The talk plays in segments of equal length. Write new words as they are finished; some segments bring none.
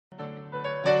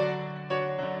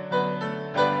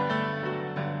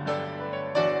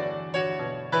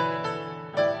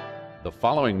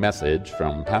following message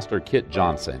from Pastor Kit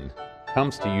Johnson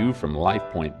comes to you from Life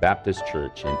Point Baptist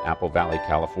Church in Apple Valley,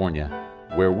 California,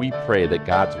 where we pray that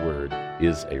God's Word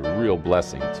is a real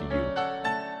blessing to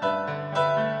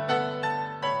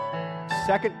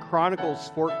you. 2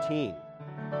 Chronicles 14.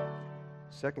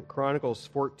 2 Chronicles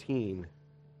 14.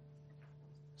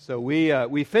 So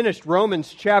we finished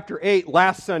Romans chapter 8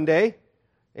 last Sunday,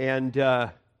 and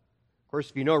of course,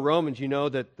 if you know Romans, you know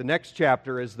that the next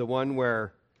chapter is the one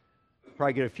where I'll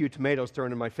probably get a few tomatoes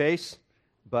thrown in my face.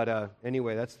 But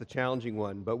anyway, that's the challenging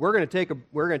one. But we're going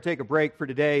to take a break for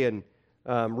today and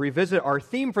revisit our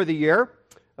theme for the year,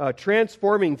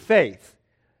 transforming faith,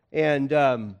 and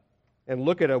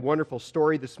look at a wonderful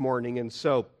story this morning. And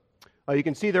so you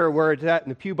can see there where it's at in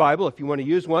the Pew Bible. If you want to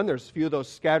use one, there's a few of those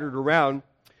scattered around.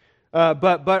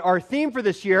 But our theme for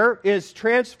this year is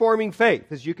transforming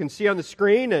faith, as you can see on the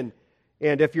screen. And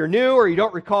if you're new or you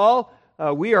don't recall,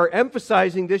 we are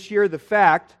emphasizing this year the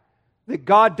fact that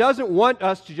God doesn't want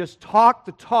us to just talk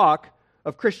the talk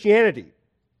of Christianity.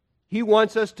 He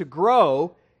wants us to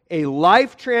grow a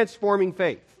life-transforming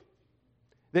faith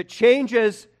that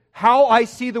changes how I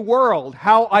see the world,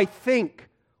 how I think,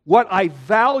 what I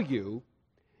value,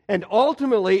 and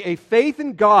ultimately a faith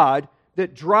in God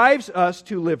that drives us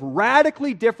to live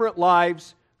radically different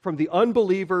lives from the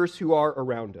unbelievers who are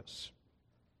around us.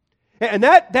 And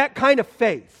that kind of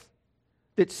faith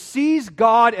that sees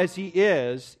God as He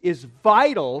is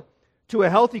vital to a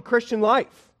healthy Christian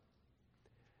life.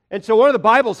 And so one of the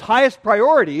Bible's highest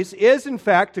priorities is, in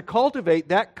fact, to cultivate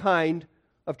that kind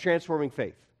of transforming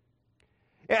faith.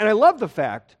 And I love the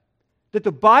fact that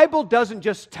the Bible doesn't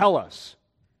just tell us,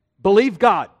 believe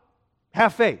God,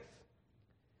 have faith.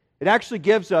 It actually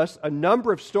gives us a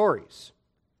number of stories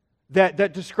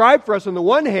that describe for us, on the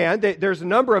one hand, that there's a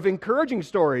number of encouraging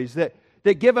stories that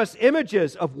give us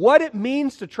images of what it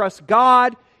means to trust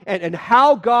God and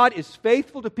how God is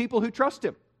faithful to people who trust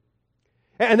Him.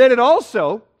 And then it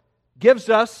also gives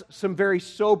us some very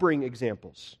sobering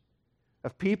examples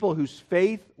of people whose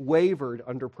faith wavered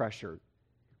under pressure,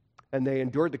 and they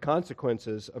endured the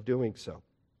consequences of doing so.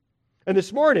 And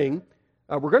this morning,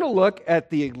 we're going to look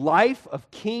at the life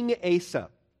of King Asa.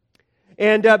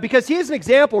 And because he is an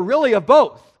example, really, of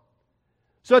both.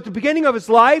 So at the beginning of his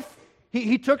life,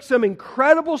 he took some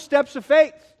incredible steps of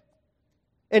faith.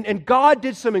 And God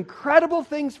did some incredible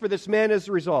things for this man as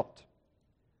a result.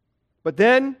 But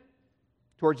then,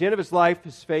 towards the end of his life,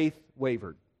 his faith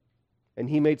wavered. And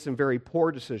he made some very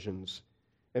poor decisions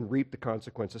and reaped the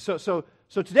consequences. So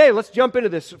today, let's jump into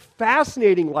this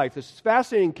fascinating life, this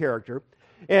fascinating character.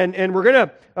 And we're going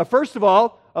to, first of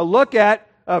all, look at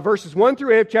verses 1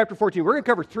 through 8 of chapter 14. We're going to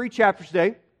cover 3 chapters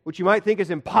today, which you might think is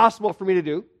impossible for me to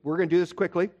do. We're going to do this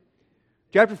quickly.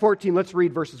 Chapter 14, let's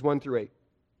read verses 1 through 8.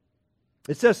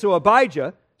 It says, "So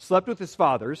Abijah slept with his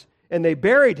fathers, and they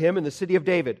buried him in the city of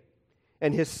David.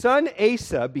 And his son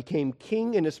Asa became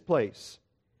king in his place.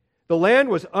 The land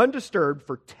was undisturbed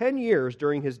for 10 years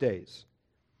during his days.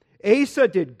 Asa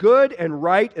did good and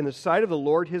right in the sight of the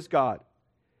Lord his God.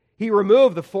 He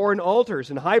removed the foreign altars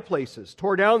and high places,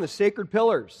 tore down the sacred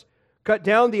pillars, cut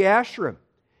down the Asherim,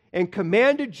 and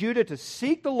commanded Judah to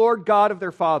seek the Lord God of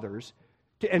their fathers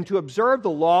and to observe the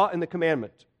law and the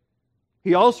commandment.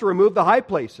 He also removed the high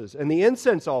places and the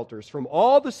incense altars from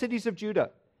all the cities of Judah,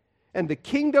 and the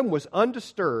kingdom was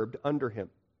undisturbed under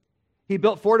him. He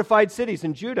built fortified cities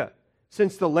in Judah,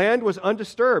 since the land was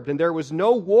undisturbed, and there was no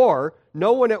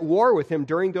one at war with him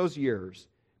during those years,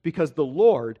 because the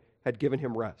Lord had given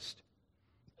him rest.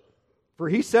 For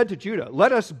he said to Judah,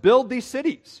 'Let us build these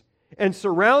cities and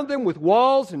surround them with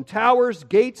walls and towers,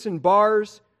 gates and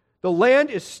bars. The land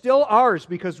is still ours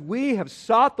because we have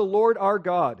sought the Lord our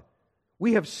God.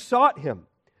 We have sought Him,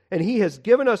 and He has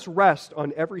given us rest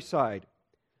on every side.'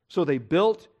 So they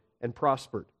built and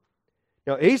prospered.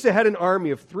 Now Asa had an army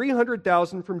of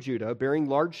 300,000 from Judah, bearing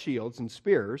large shields and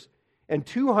spears, and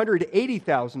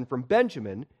 280,000 from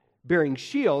Benjamin, bearing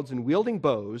shields and wielding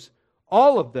bows.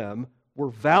 All of them were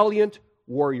valiant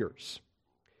warriors."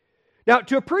 Now,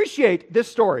 to appreciate this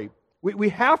story, we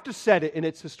have to set it in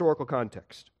its historical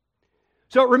context.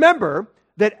 So remember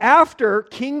that after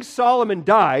King Solomon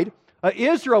died,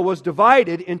 Israel was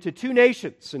divided into 2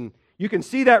 nations. And you can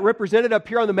see that represented up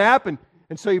here on the map. And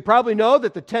so you probably know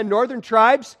that the 10 northern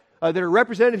tribes that are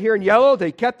represented here in yellow,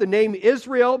 they kept the name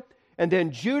Israel. And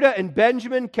then Judah and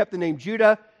Benjamin kept the name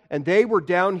Judah. And they were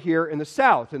down here in the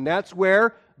south. And that's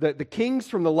where the kings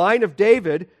from the line of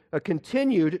David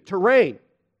continued to reign.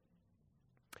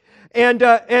 And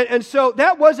so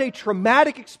that was a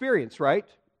traumatic experience, right?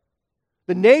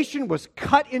 The nation was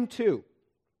cut in two.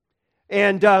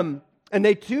 And And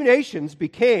they two nations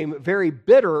became very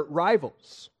bitter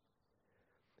rivals.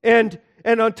 And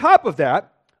on top of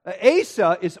that,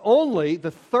 Asa is only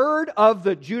the third of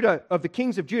the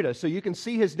kings of Judah. So you can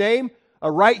see his name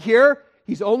right here.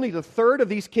 He's only the third of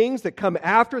these kings that come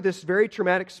after this very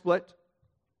traumatic split.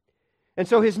 And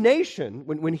so his nation,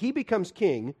 when he becomes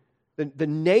king, the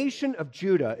nation of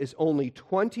Judah is only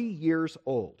 20 years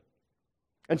old.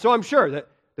 And so I'm sure that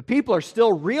the people are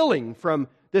still reeling from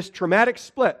this traumatic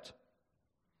split.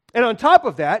 And on top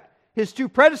of that, his two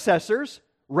predecessors,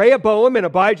 Rehoboam and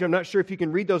Abijah, I'm not sure if you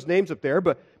can read those names up there,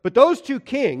 but those two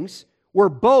kings were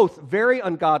both very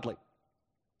ungodly.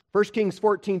 1 Kings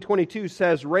 14:22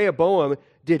 says, Rehoboam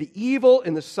did evil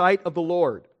in the sight of the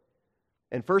Lord.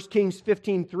 And 1 Kings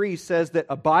 15:3 says that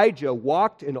Abijah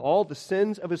walked in all the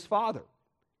sins of his father.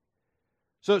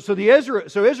 So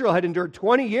Israel had endured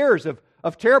 20 years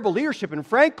of terrible leadership, and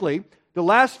frankly, the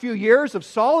last few years of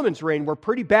Solomon's reign were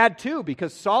pretty bad too,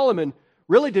 because Solomon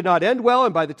really did not end well,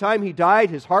 and by the time he died,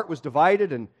 his heart was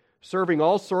divided and serving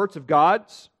all sorts of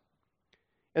gods.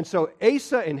 And so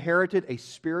Asa inherited a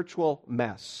spiritual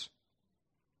mess.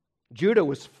 Judah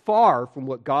was far from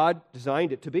what God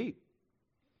designed it to be.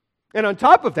 And on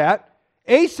top of that,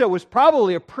 Asa was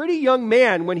probably a pretty young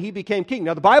man when he became king.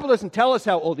 Now, the Bible doesn't tell us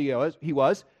how old he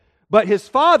was, but his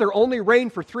father only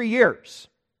reigned for 3 years.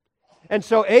 And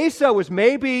so Asa was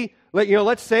maybe,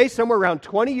 let's say somewhere around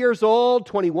 20 years old,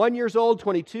 21 years old,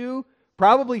 22,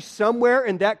 probably somewhere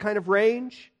in that kind of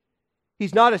range.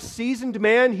 He's not a seasoned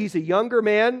man, he's a younger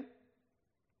man.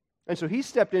 And so he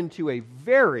stepped into a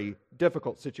very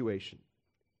difficult situation.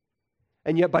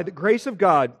 And yet, by the grace of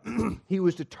God, he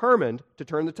was determined to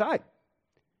turn the tide.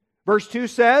 Verse 2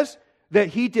 says that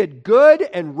he did good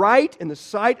and right in the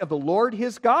sight of the Lord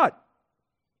his God.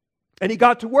 And he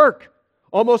got to work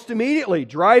almost immediately,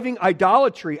 driving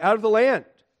idolatry out of the land.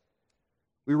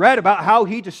 We read about how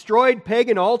he destroyed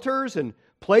pagan altars and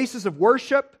places of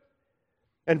worship.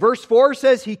 And verse 4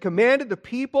 says he commanded the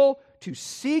people to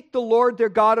seek the Lord their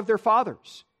God of their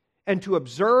fathers and to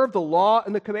observe the law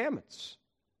and the commandments.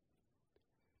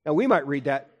 Now we might read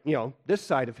that, this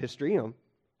side of history,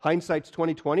 hindsight's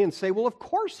 20/20, and say, well, of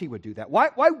course he would do that. Why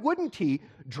wouldn't he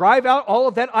drive out all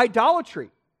of that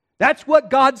idolatry? That's what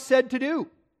God said to do.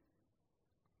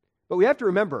 But we have to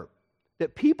remember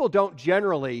that people don't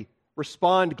generally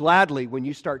respond gladly when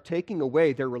you start taking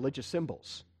away their religious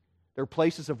symbols, their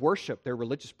places of worship, their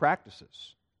religious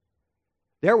practices.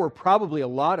 There were probably a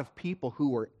lot of people who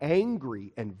were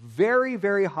angry and very,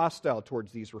 very hostile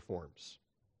towards these reforms.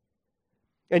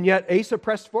 And yet Asa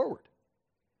pressed forward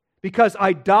because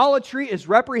idolatry is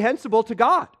reprehensible to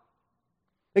God.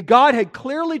 And God had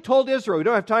clearly told Israel, we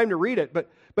don't have time to read it,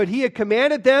 but he had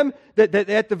commanded them that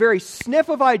at the very sniff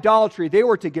of idolatry, they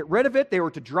were to get rid of it, they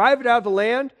were to drive it out of the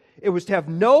land, it was to have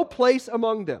no place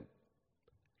among them.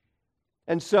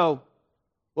 And so,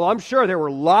 I'm sure there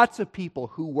were lots of people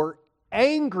who were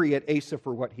angry at Asa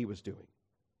for what he was doing.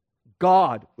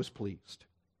 God was pleased.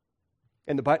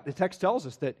 And the text tells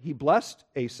us that he blessed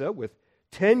Asa with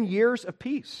 10 years of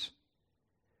peace.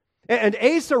 And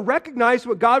Asa recognized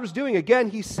what God was doing. Again,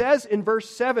 he says in verse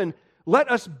 7,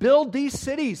 let us build these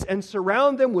cities and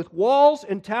surround them with walls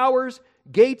and towers,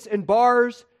 gates and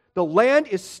bars. The land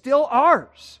is still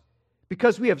ours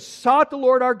because we have sought the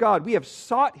Lord our God. We have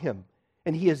sought him,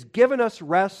 and he has given us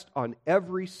rest on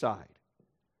every side.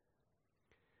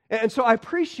 And so I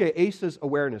appreciate Asa's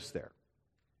awareness there.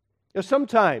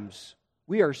 Sometimes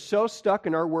we are so stuck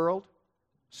in our world,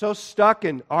 so stuck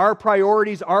in our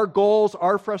priorities, our goals,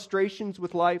 our frustrations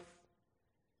with life,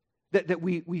 that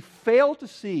we fail to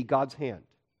see God's hand.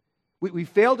 We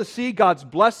fail to see God's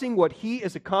blessing, what he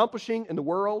is accomplishing in the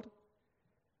world.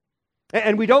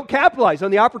 And we don't capitalize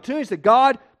on the opportunities that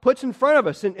God puts in front of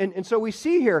us. And so we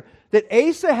see here that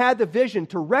Asa had the vision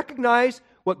to recognize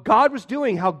what God was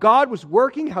doing, how God was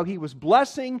working, how he was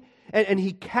blessing, and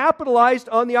he capitalized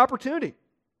on the opportunity.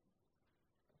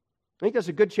 I think that's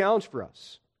a good challenge for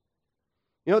us.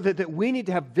 That we need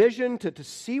to have vision to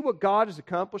see what God is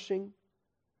accomplishing,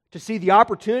 to see the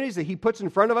opportunities that he puts in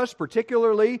front of us,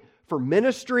 particularly for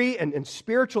ministry and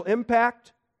spiritual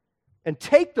impact, and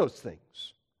take those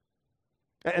things.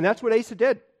 And that's what Asa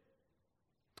did.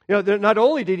 Not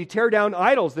only did he tear down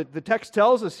idols, the text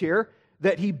tells us here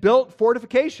that he built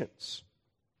fortifications.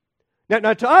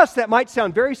 Now to us, that might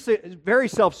sound very, very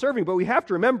self-serving, but we have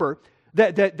to remember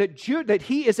that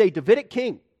he is a Davidic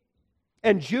king,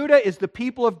 and Judah is the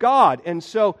people of God. And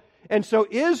so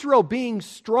Israel being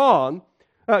strong,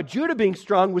 Judah being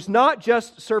strong, was not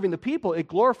just serving the people, it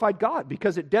glorified God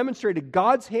because it demonstrated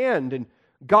God's hand and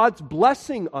God's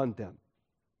blessing on them.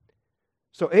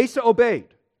 So Asa obeyed.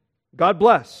 God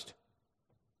blessed.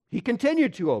 He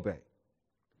continued to obey.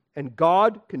 And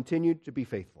God continued to be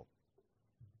faithful.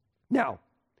 Now,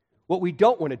 what we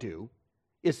don't want to do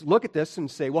is look at this and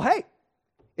say, well, hey,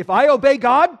 if I obey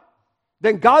God,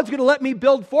 then God's going to let me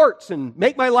build forts and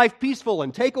make my life peaceful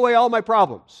and take away all my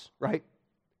problems, right?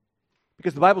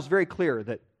 Because the Bible's very clear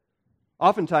that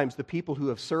oftentimes the people who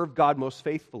have served God most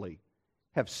faithfully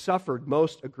have suffered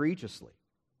most egregiously.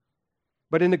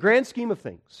 But in the grand scheme of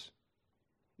things,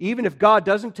 even if God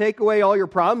doesn't take away all your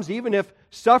problems, even if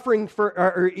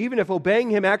even if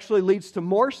obeying Him actually leads to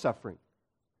more suffering,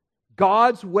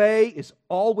 God's way is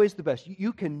always the best.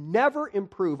 You can never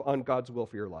improve on God's will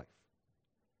for your life.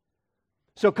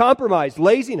 So compromise,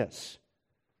 laziness.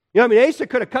 Asa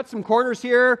could have cut some corners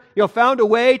here, found a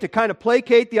way to kind of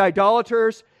placate the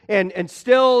idolaters and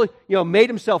still, made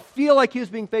himself feel like he was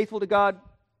being faithful to God.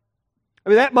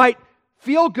 That might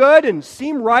feel good and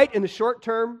seem right in the short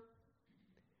term,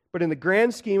 but in the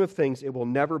grand scheme of things, it will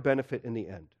never benefit in the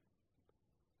end.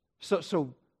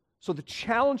 So the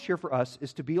challenge here for us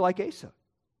is to be like Asa.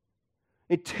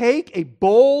 And take a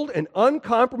bold and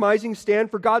uncompromising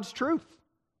stand for God's truth.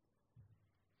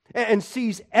 And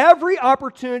seize every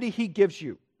opportunity He gives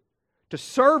you to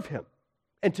serve Him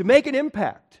and to make an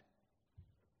impact.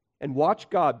 And watch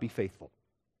God be faithful.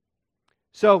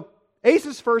 So,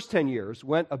 Asa's first 10 years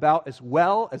went about as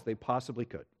well as they possibly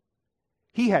could.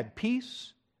 He had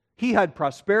peace. He had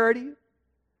prosperity.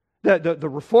 The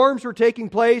reforms were taking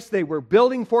place. They were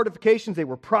building fortifications. They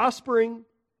were prospering.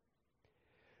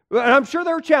 And I'm sure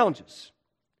there were challenges.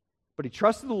 But he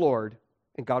trusted the Lord,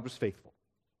 and God was faithful.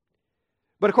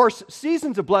 But of course,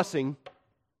 seasons of blessing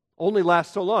only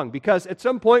last so long, because at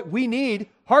some point we need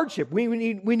hardship. We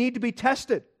need to be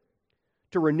tested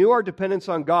to renew our dependence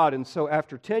on God. And so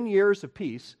after 10 years of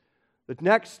peace,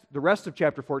 the rest of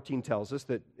chapter 14 tells us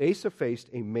that Asa faced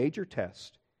a major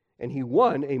test, and he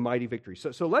won a mighty victory.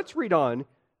 So let's read on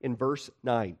in verse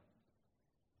 9.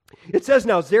 It says,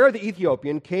 "Now Zerah the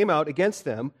Ethiopian came out against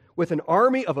them with an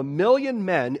army of 1,000,000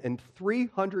 men and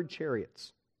 300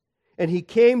 chariots. And he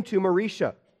came to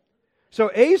Marisha.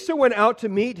 So Asa went out to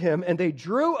meet him, and they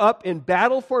drew up in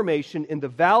battle formation in the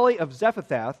valley of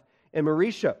Zephathath and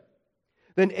Marisha.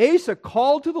 Then Asa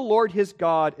called to the Lord his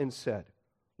God and said,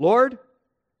 'Lord,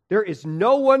 there is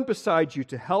no one beside you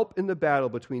to help in the battle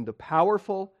between the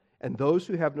powerful and those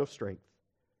who have no strength.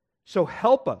 So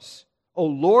help us, O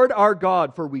Lord our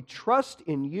God, for we trust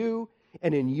in you,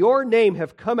 and in your name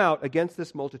have come out against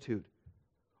this multitude.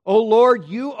 O Lord,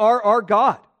 you are our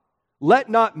God. Let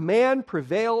not man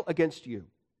prevail against you.'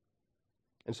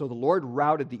 And so the Lord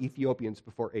routed the Ethiopians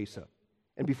before Asa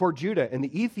and before Judah, and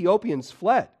the Ethiopians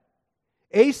fled.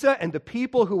 Asa and the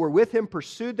people who were with him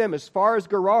pursued them as far as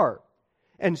Gerar.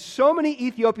 And so many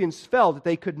Ethiopians fell that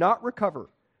they could not recover,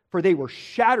 for they were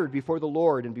shattered before the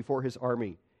Lord and before His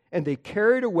army. And they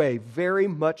carried away very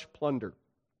much plunder.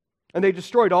 And they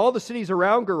destroyed all the cities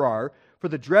around Gerar, for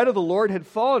the dread of the Lord had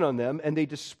fallen on them, and they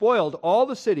despoiled all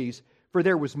the cities, for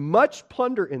there was much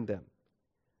plunder in them.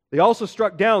 They also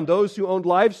struck down those who owned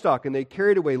livestock, and they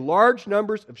carried away large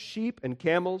numbers of sheep and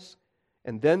camels,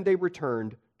 and then they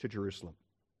returned to Jerusalem."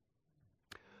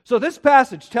 So this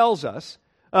passage tells us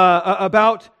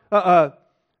about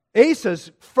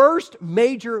Asa's first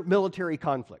major military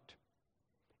conflict.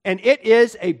 And it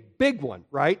is a big one,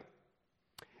 right?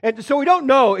 And so we don't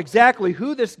know exactly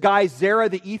who this guy Zerah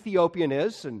the Ethiopian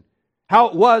is and how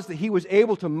it was that he was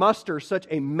able to muster such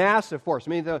a massive force.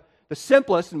 The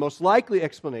simplest and most likely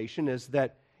explanation is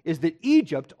that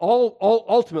Egypt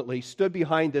ultimately stood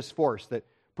behind this force, that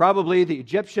probably the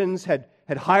Egyptians had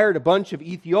hired a bunch of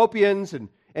Ethiopians and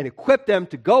equipped them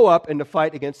to go up and to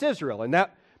fight against Israel. And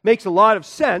that makes a lot of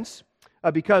sense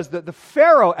because the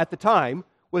Pharaoh at the time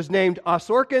was named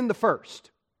Asorkan I.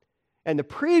 And the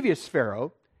previous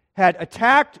Pharaoh had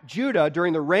attacked Judah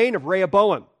during the reign of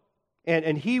Rehoboam.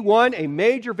 And he won a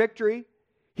major victory.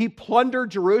 He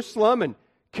plundered Jerusalem and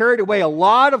carried away a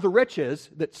lot of the riches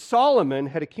that Solomon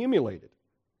had accumulated.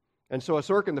 And so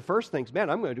Asorkan I thinks, man,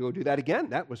 I'm going to go do that again.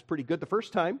 That was pretty good the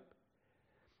first time.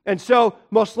 And so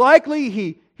most likely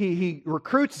he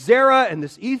recruits Zerah and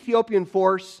this Ethiopian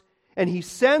force, and he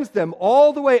sends them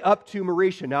all the way up to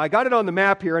Marisha. Now I got it on the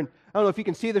map here, and I don't know if you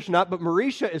can see this or not, but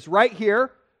Marisha is right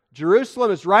here.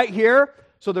 Jerusalem is right here.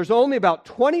 So there's only about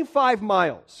 25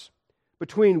 miles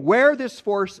between where this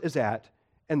force is at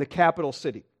and the capital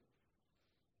city.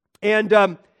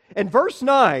 And verse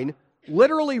 9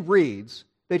 literally reads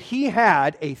that he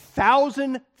had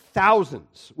 1,000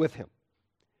 thousands with him.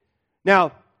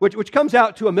 Now, which comes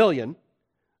out to 1,000,000.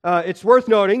 It's worth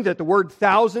noting that the word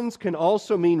thousands can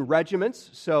also mean regiments.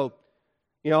 So,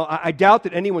 I doubt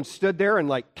that anyone stood there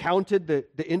and counted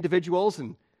the individuals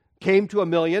and came to 1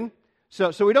 million.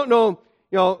 So we don't know,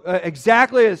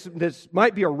 exactly. This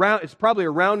might be it's probably a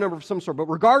round number of some sort. But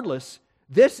regardless,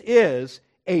 this is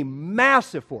a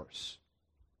massive force.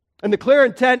 And the clear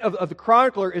intent of the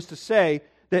chronicler is to say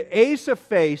that Asa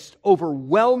faced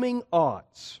overwhelming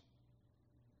odds.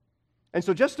 And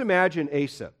so just imagine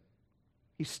Asa.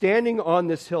 He's standing on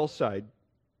this hillside,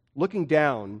 looking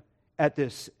down at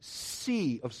this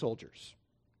sea of soldiers.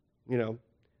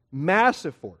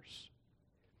 Massive force.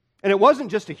 And it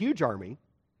wasn't just a huge army.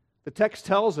 The text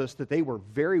tells us that they were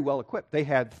very well equipped. They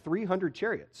had 300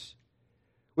 chariots,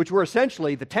 which were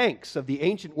essentially the tanks of the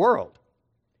ancient world.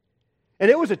 And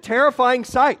it was a terrifying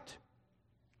sight.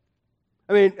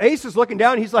 I mean, Asa's looking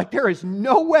down, he's like, there is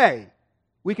no way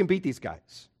we can beat these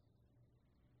guys.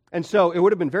 And so it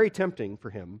would have been very tempting for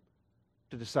him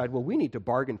to decide, well, we need to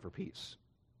bargain for peace.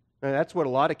 And that's what a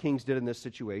lot of kings did in this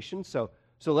situation. So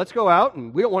let's go out,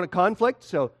 and we don't want a conflict,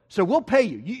 so we'll pay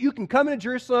you. You can come into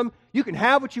Jerusalem, you can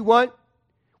have what you want.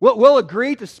 We'll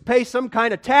agree to pay some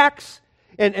kind of tax,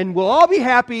 and we'll all be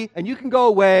happy, and you can go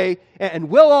away, and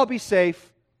we'll all be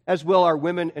safe, as will our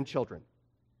women and children.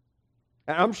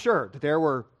 And I'm sure that there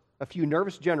were a few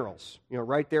nervous generals,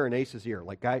 right there in Asa's ear,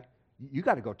 like, guy, you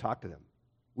got to go talk to them.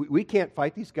 We can't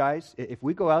fight these guys. If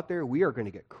we go out there, we are going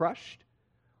to get crushed.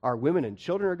 Our women and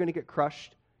children are going to get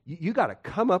crushed. You got to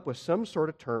come up with some sort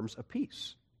of terms of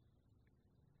peace.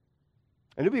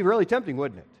 And it'd be really tempting,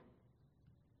 wouldn't it?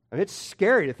 I mean, it's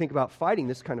scary to think about fighting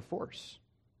this kind of force.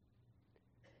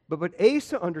 But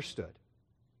Asa understood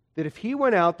that if he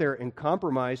went out there and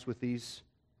compromised with these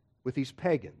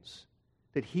pagans,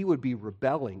 that he would be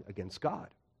rebelling against God.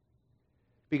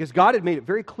 Because God had made it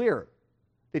very clear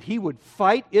that he would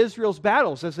fight Israel's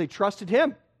battles as they trusted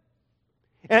him.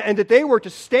 And that they were to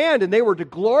stand and they were to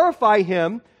glorify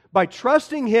him by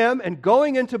trusting him and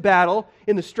going into battle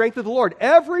in the strength of the Lord.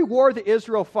 Every war that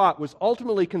Israel fought was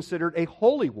ultimately considered a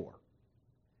holy war.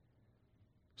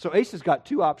 So Asa's got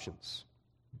two options.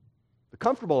 The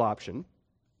comfortable option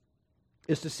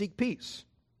is to seek peace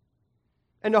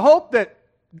and to hope that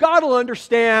God will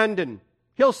understand and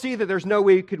he'll see that there's no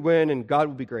way he could win and God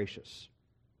will be gracious.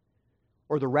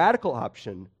 Or the radical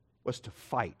option was to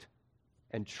fight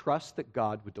and trust that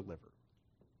God would deliver.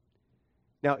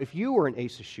 Now, if you were in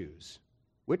Asa's shoes,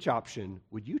 which option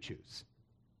would you choose?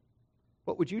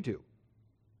 What would you do?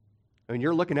 I mean,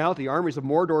 you're looking out the armies of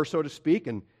Mordor, so to speak,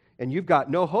 and you've got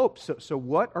no hope. So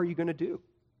what are you going to do?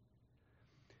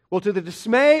 Well, to the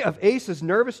dismay of Asa's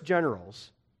nervous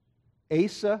generals,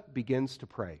 Asa begins to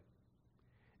pray.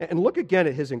 And look again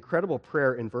at his incredible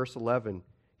prayer in verse 11.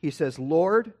 He says,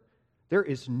 Lord, there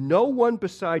is no one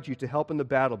beside you to help in the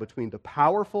battle between the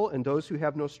powerful and those who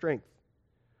have no strength.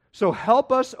 So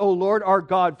help us, O Lord our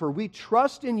God, for we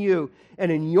trust in you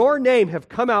and in your name have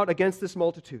come out against this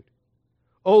multitude.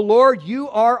 O Lord, you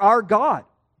are our God.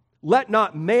 Let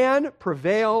not man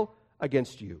prevail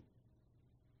against you.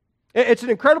 It's an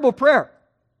incredible prayer.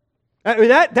 I mean,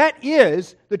 that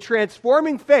is the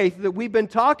transforming faith that we've been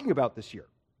talking about this year.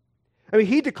 I mean,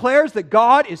 he declares that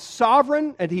God is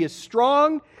sovereign and he is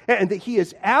strong and that he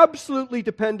is absolutely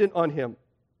dependent on him.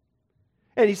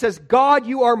 And he says, God,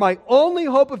 you are my only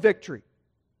hope of victory.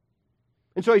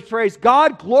 And so he prays,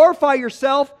 God, glorify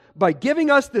yourself by giving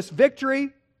us this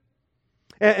victory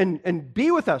and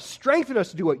be with us, strengthen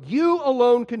us to do what you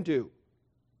alone can do.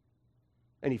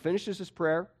 And he finishes his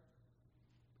prayer,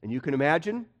 and you can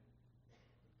imagine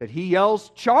that he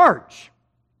yells, charge!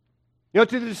 To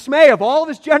the dismay of all of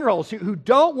his generals who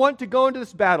don't want to go into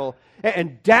this battle,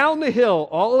 and down the hill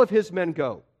all of his men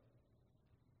go.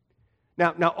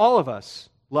 Now, all of us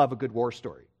love a good war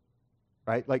story,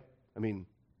 right?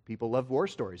 People love war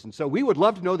stories. And so we would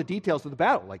love to know the details of the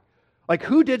battle. Like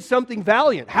who did something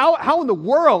valiant? How in the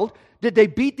world did they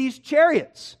beat these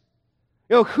chariots?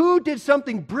 Who did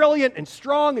something brilliant and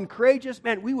strong and courageous?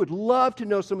 Man, we would love to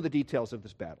know some of the details of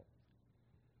this battle.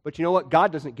 But you know what?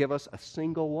 God doesn't give us a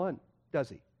single one, does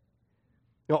he?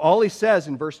 All he says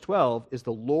in verse 12 is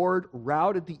the Lord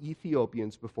routed the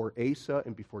Ethiopians before Asa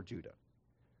and before Judah.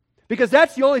 Because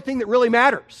that's the only thing that really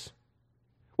matters.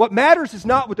 What matters is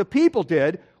not what the people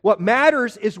did. What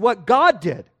matters is what God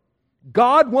did.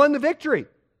 God won the victory.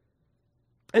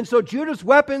 And so Judah's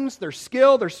weapons, their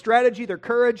skill, their strategy, their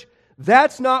courage,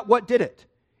 that's not what did it.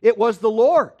 It was the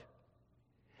Lord.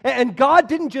 And God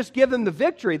didn't just give them the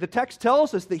victory. The text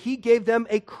tells us that he gave them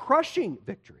a crushing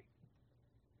victory.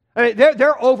 I mean,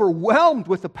 they're overwhelmed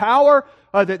with the power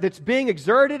that's being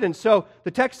exerted. And so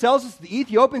the text tells us the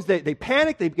Ethiopians, they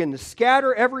panic, they begin to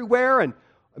scatter everywhere, and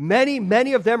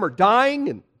many of them are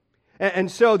dying.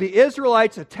 And so the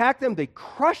Israelites attack them, they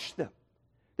crush them.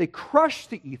 They crush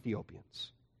the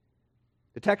Ethiopians.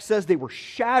 The text says they were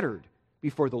shattered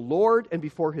before the Lord and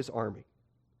before his army.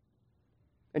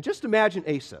 And just imagine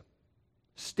Asa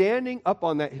standing up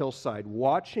on that hillside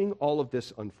watching all of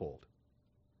this unfold.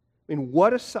 I mean,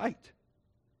 what a sight.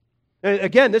 And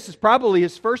again, this is probably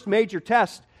his first major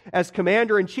test as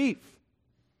commander-in-chief.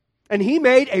 And he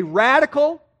made a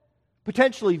radical,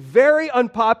 potentially very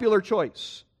unpopular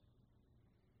choice.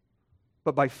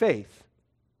 But by faith,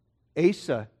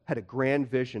 Asa had a grand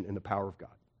vision in the power of God.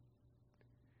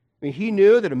 I mean, he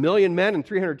knew that 1,000,000 men and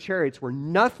 300 chariots were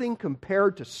nothing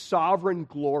compared to sovereign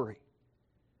glory.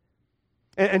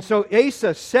 And so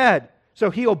Asa said, so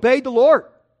he obeyed the Lord.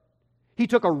 He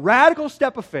took a radical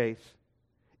step of faith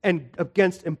and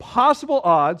against impossible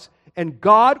odds, and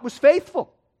God was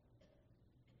faithful.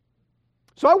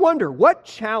 So I wonder, what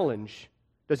challenge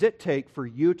does it take for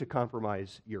you to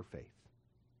compromise your faith?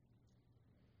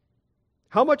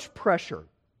 How much pressure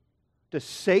does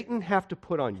Satan have to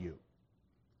put on you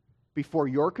before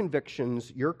your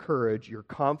convictions, your courage, your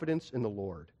confidence in the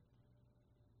Lord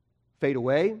fade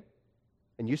away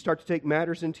and you start to take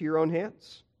matters into your own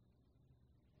hands?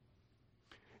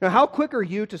 Now, how quick are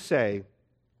you to say,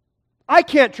 I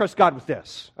can't trust God with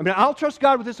this. I mean, I'll trust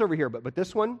God with this over here, but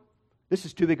this one, this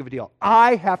is too big of a deal.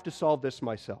 I have to solve this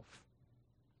myself.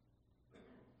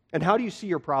 And how do you see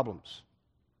your problems?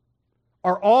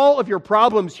 Are all of your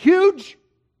problems huge?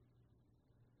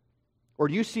 Or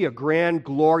do you see a grand,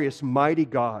 glorious, mighty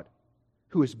God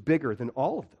who is bigger than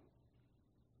all of them?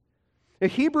 Now,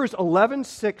 Hebrews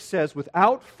 11:6 says,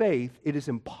 without faith, it is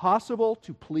impossible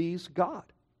to please God.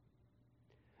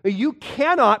 You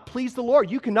cannot please the Lord.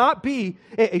 You cannot be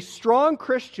a strong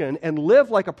Christian and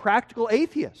live like a practical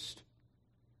atheist,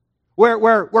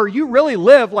 where you really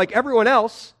live like everyone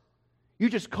else. You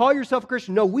just call yourself a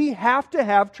Christian. No, we have to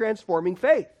have transforming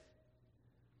faith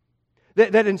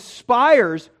that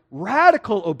inspires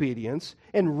radical obedience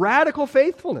and radical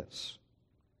faithfulness.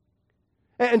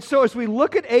 And so as we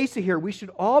look at Asa here, we should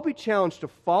all be challenged to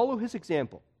follow his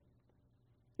example.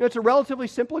 You know, it's a relatively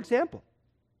simple example.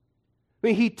 I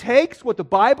mean, he takes what the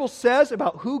Bible says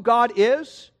about who God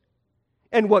is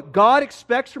and what God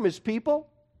expects from his people,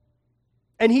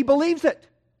 and he believes it,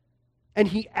 and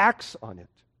he acts on it.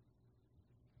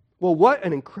 Well, what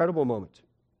an incredible moment.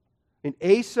 And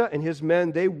Asa and his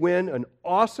men, they win an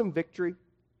awesome victory.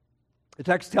 The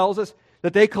text tells us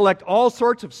that they collect all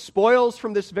sorts of spoils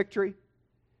from this victory.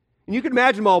 And you can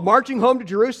imagine them all marching home to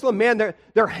Jerusalem. Man,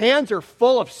 their hands are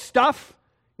full of stuff.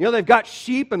 You know, they've got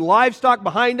sheep and livestock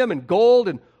behind them and gold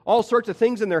and all sorts of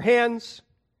things in their hands.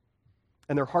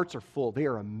 And their hearts are full. They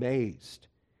are amazed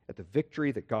at the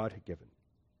victory that God had given.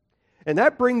 And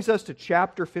that brings us to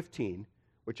chapter 15,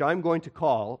 which I'm going to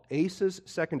call Asa's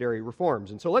secondary reforms.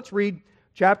 And so let's read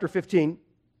chapter 15.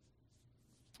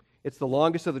 It's the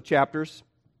longest of the chapters.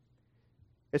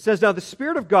 It says, now the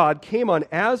Spirit of God came on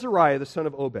Azariah, the son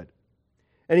of Obed.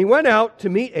 And he went out to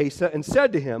meet Asa and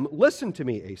said to him, listen to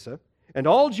me, Asa, and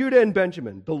all Judah and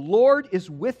Benjamin, the Lord is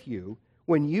with you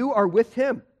when you are with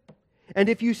him. And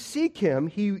if you seek him,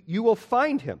 you will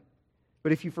find him.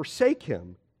 But if you forsake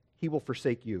him, he will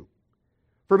forsake you.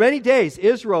 For many days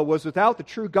Israel was without the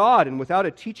true God and without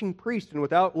a teaching priest and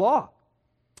without law.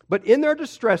 But in their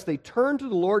distress they turned to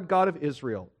the Lord God of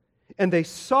Israel, and they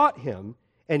sought him,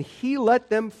 and he let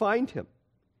them find him.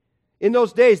 In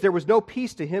those days there was no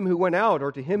peace to him who went out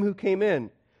or to him who came in,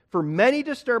 for many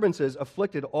disturbances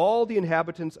afflicted all the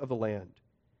inhabitants of the land.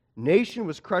 Nation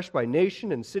was crushed by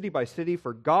nation and city by city,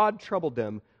 for God troubled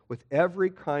them with every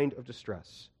kind of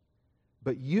distress.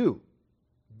 But you,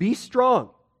 be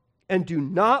strong, and do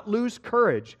not lose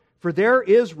courage, for there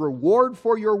is reward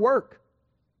for your work.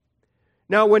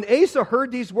 Now when Asa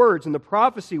heard these words and the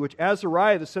prophecy which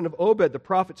Azariah the son of Obed the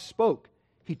prophet spoke,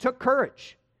 he took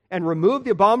courage and removed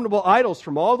the abominable idols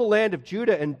from all the land of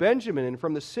Judah and Benjamin and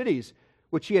from the cities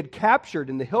which he had captured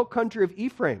in the hill country of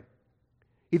Ephraim.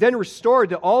 He then restored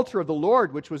the altar of the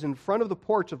Lord which was in front of the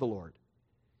porch of the Lord.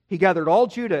 He gathered all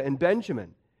Judah and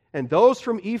Benjamin, and those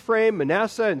from Ephraim,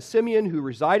 Manasseh, and Simeon who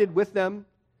resided with them,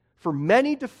 for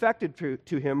many defected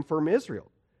to him from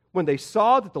Israel, when they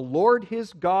saw that the Lord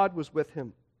his God was with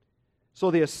him.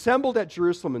 So they assembled at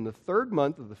Jerusalem in the 3rd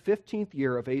month of the 15th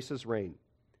year of Asa's reign.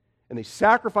 And they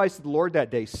sacrificed to the Lord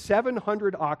that day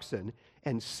 700 oxen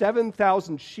and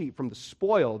 7,000 sheep from the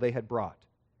spoil they had brought.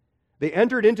 They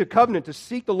entered into covenant to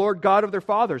seek the Lord God of their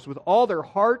fathers with all their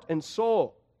heart and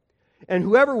soul. And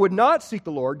whoever would not seek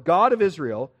the Lord God of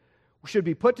Israel should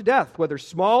be put to death, whether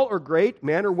small or great,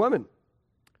 man or woman.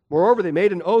 Moreover, they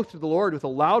made an oath to the Lord with a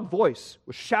loud voice,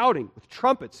 with shouting, with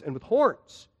trumpets, and with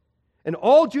horns. And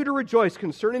all Judah rejoiced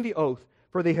concerning the oath,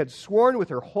 for they had sworn with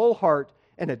their whole heart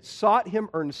and had sought him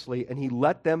earnestly, and he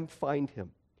let them find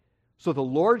him. So the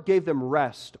Lord gave them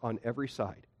rest on every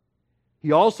side.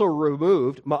 He also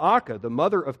removed Maacah, the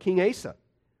mother of King Asa,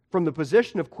 from the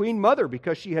position of queen mother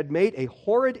because she had made a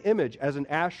horrid image as an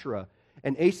Asherah,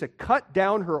 and Asa cut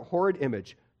down her horrid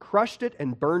image, crushed it,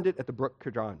 and burned it at the brook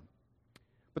Kidron.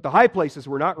 But the high places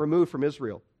were not removed from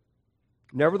Israel.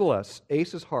 Nevertheless,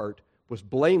 Asa's heart was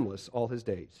blameless all his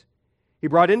days. He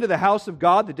brought into the house of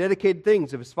God the dedicated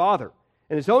things of his father,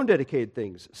 and his own dedicated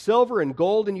things, silver and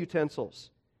gold and utensils.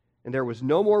 And there was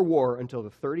no more war until the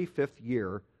 35th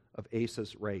year of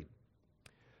Asa's reign.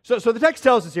 So the text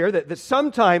tells us here that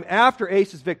sometime after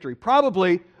Asa's victory,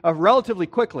 probably relatively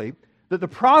quickly, that the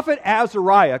prophet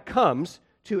Azariah comes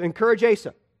to encourage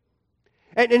Asa.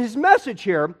 And his message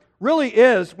here really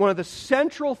is one of the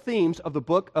central themes of the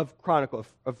book of Chronicles,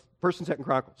 of 1st and 2nd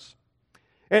Chronicles.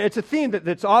 And it's a theme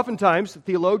that's oftentimes,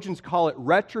 theologians call it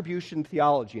retribution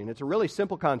theology, and it's a really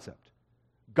simple concept.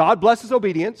 God blesses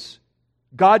obedience,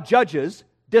 God judges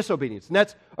disobedience. And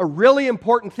that's a really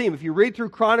important theme. If you read through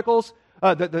Chronicles,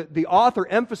 the author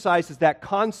emphasizes that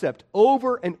concept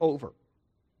over and over.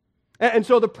 And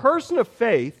so the person of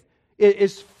faith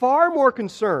is far more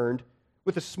concerned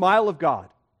with the smile of God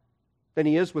than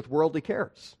he is with worldly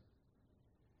cares.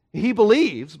 He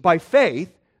believes by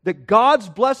faith that God's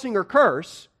blessing or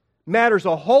curse matters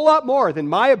a whole lot more than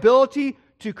my ability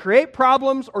to create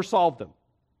problems or solve them.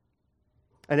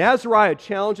 And Azariah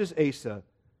challenges Asa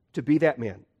to be that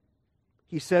man.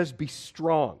 He says, "Be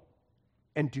strong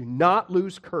and do not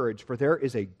lose courage, for there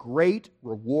is a great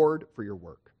reward for your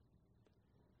work."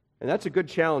 And that's a good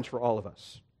challenge for all of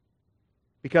us.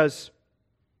 Because,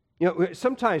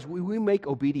 sometimes we make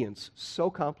obedience so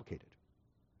complicated.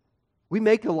 We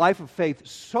make the life of faith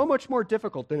so much more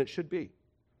difficult than it should be.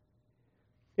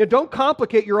 Don't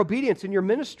complicate your obedience in your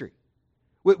ministry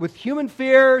with human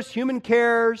fears, human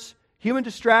cares, human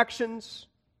distractions.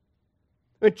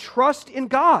 Trust in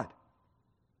God.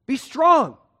 Be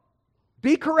strong.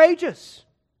 Be courageous.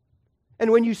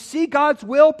 And when you see God's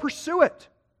will, pursue it.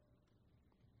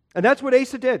 And that's what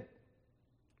Asa did.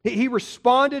 He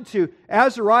responded to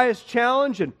Azariah's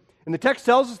challenge, and the text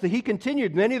tells us that he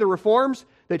continued many of the reforms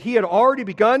that he had already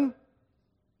begun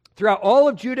throughout all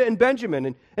of Judah and Benjamin.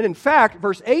 And in fact,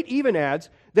 verse 8 even adds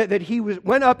that he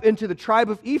went up into the tribe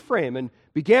of Ephraim and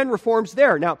began reforms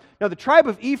there. Now the tribe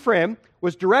of Ephraim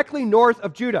was directly north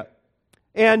of Judah.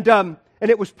 And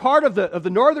it was part of the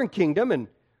northern kingdom. And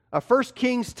 1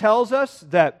 Kings tells us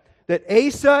that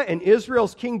Asa and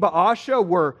Israel's king Baasha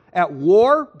were at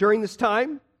war during this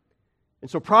time. And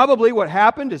so probably what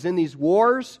happened is in these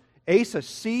wars, Asa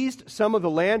seized some of the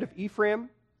land of Ephraim.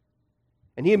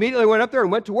 And he immediately went up there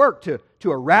and went to work to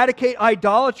eradicate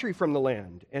idolatry from the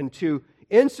land and to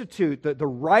institute the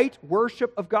right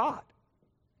worship of God.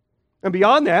 And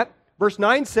beyond that, verse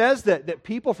 9 says that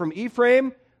people from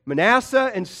Ephraim,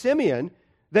 Manasseh, and Simeon,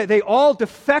 that they all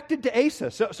defected to Asa.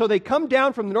 So they come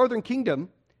down from the northern kingdom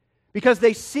because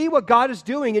they see what God is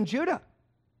doing in Judah.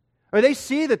 Or they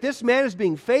see that this man is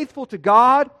being faithful to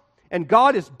God, and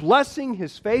God is blessing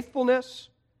his faithfulness.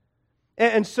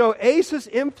 And so Asa's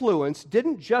influence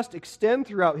didn't just extend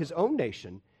throughout his own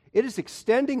nation, it is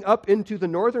extending up into the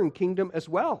northern kingdom as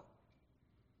well.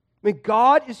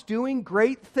 God is doing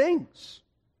great things.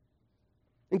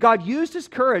 And God used his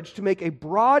courage to make a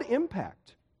broad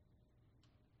impact.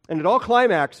 And it all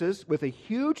climaxes with a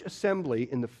huge assembly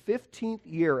in the 15th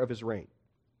year of his reign.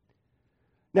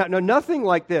 Now, nothing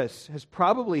like this has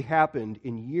probably happened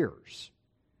in years.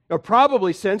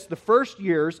 Probably since the first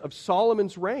years of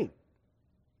Solomon's reign.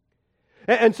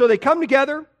 And so they come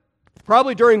together,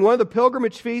 probably during one of the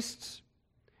pilgrimage feasts,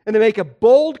 and they make a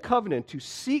bold covenant to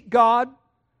seek God,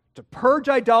 to purge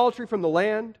idolatry from the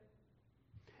land.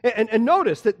 And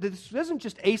notice that this isn't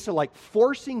just Asa like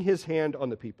forcing his hand on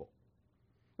the people.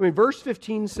 Verse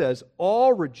 15 says,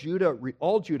 all Judah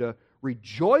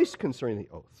rejoiced concerning the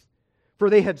oath, for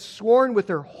they had sworn with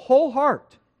their whole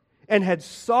heart and had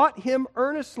sought him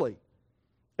earnestly,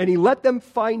 and he let them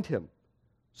find him.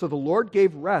 So the Lord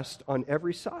gave rest on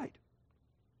every side.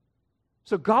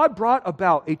 So God brought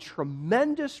about a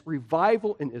tremendous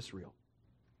revival in Israel.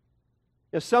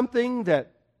 Something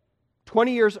that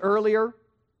 20 years earlier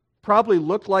probably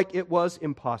looked like it was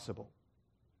impossible.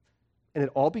 And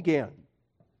it all began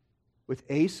with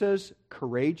Asa's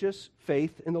courageous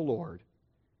faith in the Lord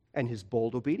and his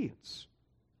bold obedience.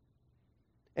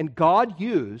 And God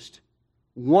used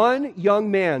one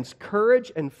young man's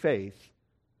courage and faith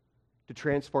to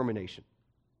transform a nation.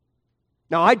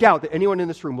 Now, I doubt that anyone in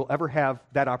this room will ever have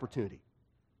that opportunity.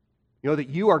 That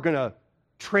you are going to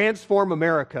transform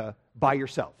America by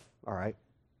yourself, all right?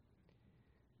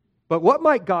 But what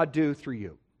might God do through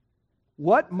you?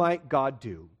 What might God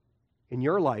do in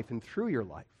your life and through your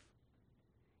life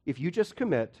if you just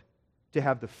commit to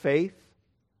have the faith,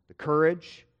 the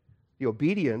courage, the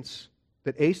obedience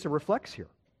that Asa reflects here?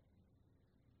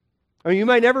 I mean, you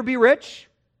may never be rich.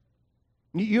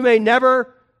 You may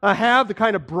never have the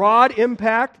kind of broad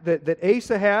impact that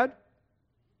Asa had.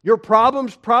 Your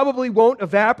problems probably won't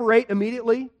evaporate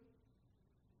immediately.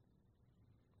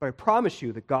 But I promise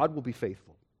you that God will be faithful.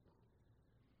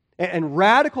 And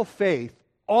radical faith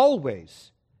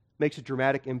always makes a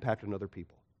dramatic impact on other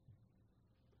people.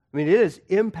 I mean, it is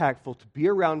impactful to be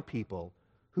around people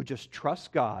who just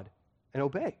trust God and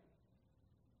obey.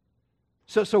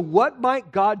 So what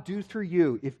might God do through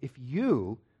you if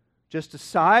you just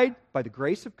decide, by the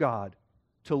grace of God,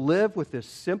 to live with this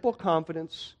simple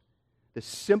confidence, this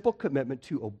simple commitment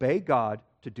to obey God,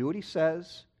 to do what He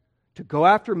says, to go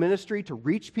after ministry, to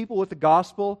reach people with the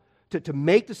gospel, to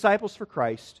make disciples for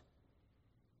Christ?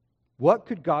 What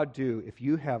could God do if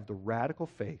you have the radical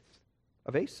faith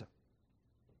of Asa?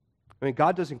 I mean,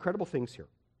 God does incredible things here.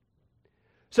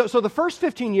 So the first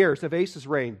 15 years of Asa's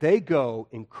reign, they go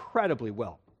incredibly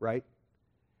well, right?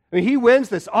 I mean, he wins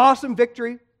this awesome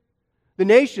victory. The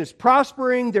nation is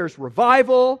prospering. There's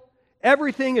revival.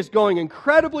 Everything is going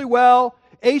incredibly well.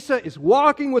 Asa is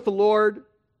walking with the Lord.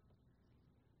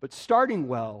 But starting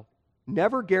well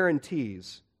never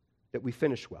guarantees that we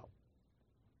finish well.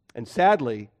 And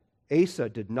sadly, Asa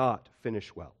did not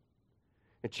finish well.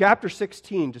 And chapter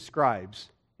 16 describes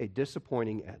a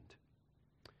disappointing end.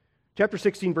 Chapter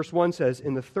 16, verse 1 says,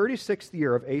 "In the 36th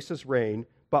year of Asa's reign,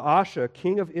 Baasha,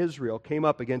 king of Israel, came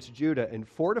up against Judah and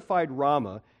fortified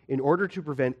Ramah in order to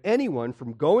prevent anyone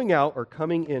from going out or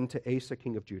coming in to Asa,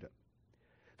 king of Judah.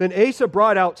 Then Asa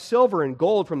brought out silver and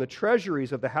gold from the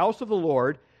treasuries of the house of the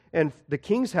Lord and the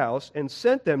king's house and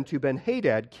sent them to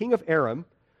Ben-Hadad, king of Aram,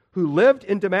 who lived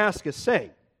in Damascus,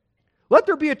 saying, 'Let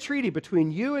there be a treaty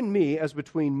between you and me as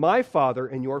between my father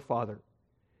and your father.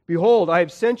 Behold, I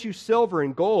have sent you silver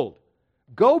and gold.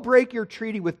 Go break your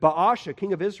treaty with Baasha,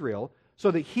 king of Israel, so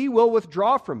that he will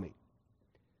withdraw from me.'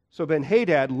 So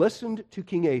Ben-Hadad listened to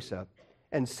King Asa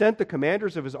and sent the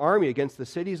commanders of his army against the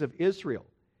cities of Israel.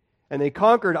 And they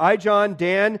conquered Ijon,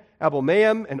 Dan,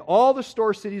 Abel-maim, and all the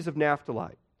store cities of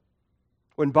Naphtali.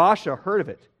 When Baasha heard of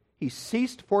it, he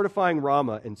ceased fortifying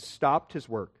Ramah and stopped his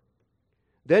work.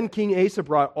 Then King Asa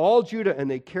brought all Judah, and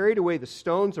they carried away the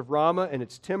stones of Ramah and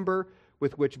its timber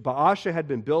with which Baasha had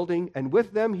been building, and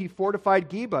with them he fortified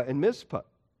Geba and Mizpah.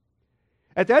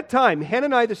 At that time,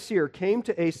 Hanani the seer came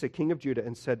to Asa, king of Judah,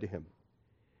 and said to him,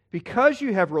 'Because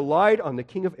you have relied on the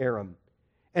king of Aram,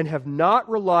 and have not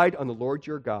relied on the Lord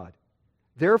your God,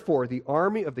 therefore the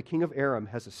army of the king of Aram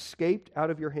has escaped out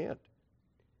of your hand.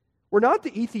 Were not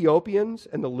the Ethiopians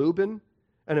and the Luban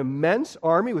an immense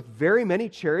army with very many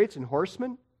chariots and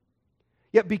horsemen?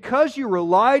 Yet because you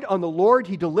relied on the Lord,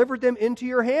 he delivered them into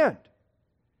your hand.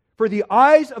 For the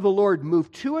eyes of the Lord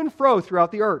move to and fro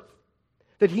throughout the earth,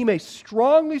 that he may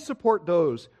strongly support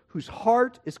those whose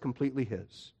heart is completely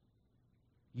his.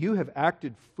 You have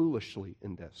acted foolishly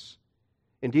in this.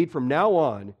 Indeed, from now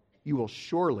on, you will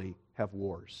surely have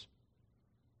wars.'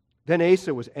 Then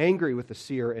Asa was angry with the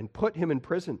seer and put him in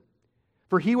prison,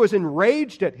 for he was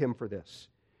enraged at him for this.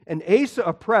 And Asa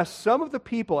oppressed some of the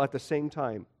people at the same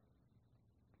time.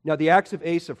 Now the acts of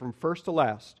Asa from first to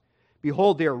last,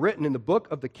 behold, they are written in the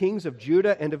book of the kings of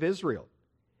Judah and of Israel.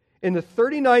 In the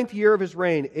 39th year of his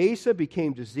reign, Asa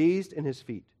became diseased in his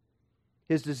feet.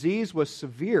 His disease was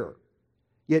severe,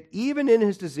 yet even in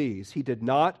his disease he did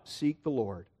not seek the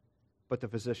Lord, but the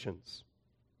physicians.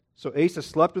 So Asa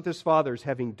slept with his fathers,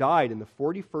 having died in the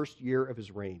 41st year of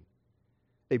his reign.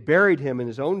 They buried him in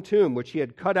his own tomb, which he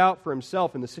had cut out for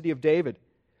himself in the city of David.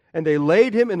 And they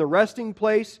laid him in the resting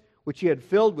place, which he had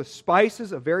filled with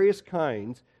spices of various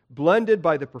kinds, blended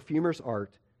by the perfumer's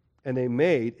art. And they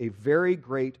made a very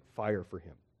great fire for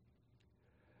him."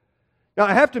 Now,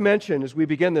 I have to mention, as we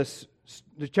begin this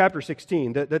chapter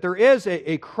 16, that there is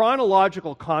a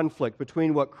chronological conflict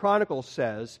between what Chronicles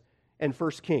says and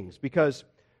 1 Kings. Because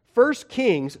 1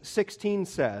 Kings 16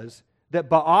 says that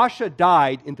Baasha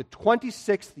died in the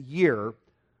 26th year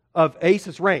of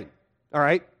Asa's reign. All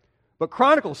right? But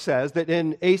Chronicles says that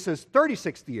in Asa's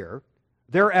 36th year,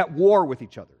 they're at war with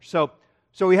each other. So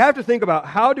we have to think about,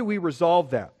 how do we resolve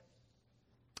that?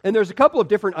 And there's a couple of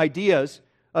different ideas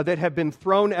that have been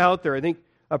thrown out there. I think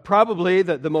probably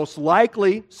the most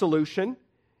likely solution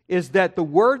is that the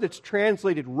word that's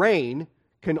translated reign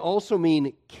can also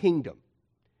mean kingdom.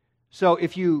 So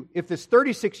if this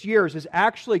 36 years is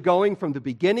actually going from the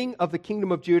beginning of the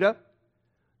kingdom of Judah,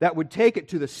 that would take it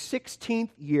to the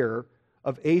 16th year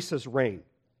of Asa's reign.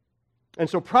 And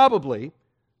so probably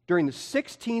during the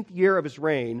 16th year of his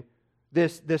reign,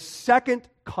 this second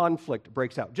conflict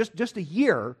breaks out, just a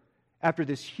year after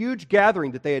this huge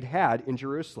gathering that they had had in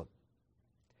Jerusalem.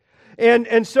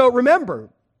 And so remember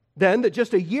then that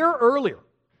just a year earlier,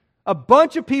 a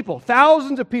bunch of people,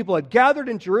 thousands of people had gathered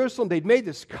in Jerusalem. They'd made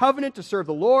this covenant to serve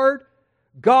the Lord.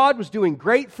 God was doing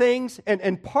great things.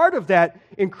 And part of that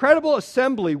incredible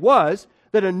assembly was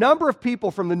that a number of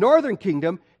people from the northern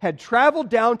kingdom had traveled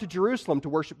down to Jerusalem to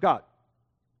worship God.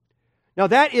 Now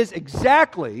that is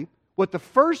exactly what the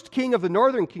first king of the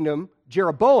northern kingdom,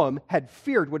 Jeroboam, had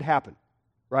feared would happen,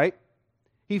 right?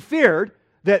 He feared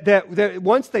that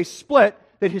once they split,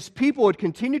 that his people would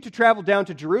continue to travel down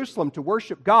to Jerusalem to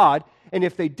worship God, and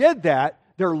if they did that,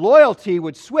 their loyalty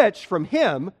would switch from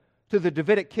him to the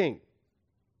Davidic king.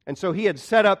 And so he had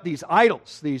set up these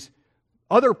idols, these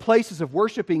other places of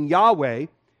worshiping Yahweh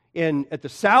at the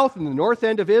south and the north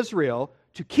end of Israel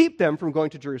to keep them from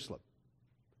going to Jerusalem.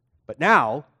 But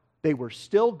now, they were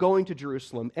still going to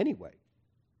Jerusalem anyway.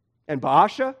 And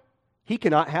Baasha, he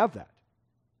cannot have that.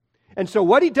 And so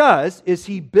what he does is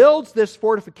he builds this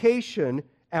fortification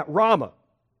at Ramah.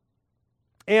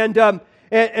 And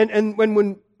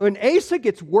when Asa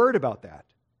gets word about that,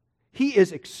 he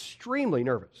is extremely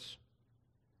nervous.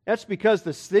 That's because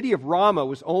the city of Ramah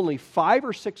was only 5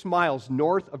 or 6 miles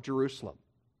north of Jerusalem.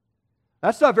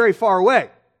 That's not very far away.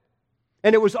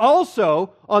 And it was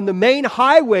also on the main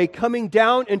highway coming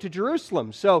down into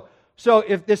Jerusalem. So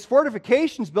if this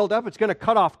fortification's built up, it's going to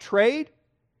cut off trade.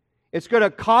 It's going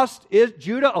to cost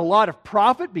Judah a lot of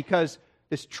profit because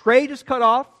this trade is cut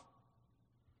off.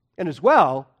 And as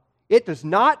well, it does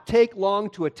not take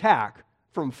long to attack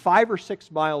from 5 or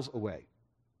 6 miles away.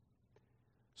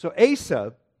 So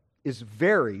Asa is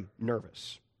very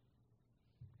nervous.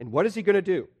 And what is he going to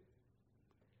do?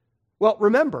 Well,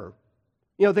 remember,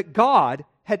 that God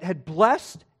had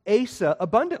blessed Asa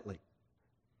abundantly.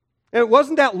 And it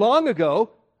wasn't that long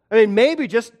ago, maybe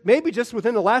just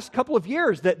within the last couple of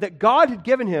years, that God had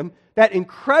given him that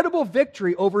incredible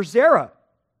victory over Zerah.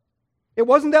 It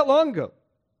wasn't that long ago.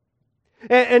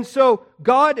 And so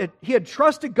he had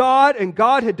trusted God, and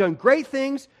God had done great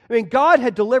things. God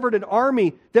had delivered an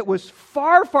army that was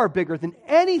far, far bigger than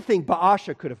anything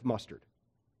Baasha could have mustered.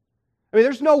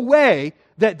 There's no way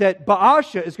that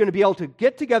Baasha is going to be able to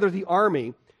get together the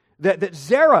army that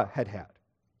Zerah had had.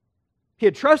 He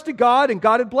had trusted God, and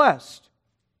God had blessed.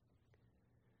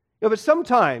 But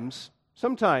sometimes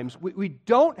we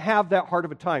don't have that hard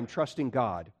of a time trusting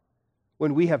God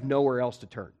when we have nowhere else to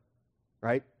turn,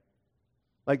 right?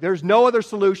 Like there's no other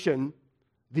solution.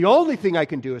 The only thing I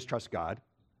can do is trust God.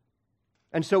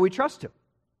 And so we trust Him.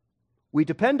 We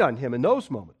depend on Him in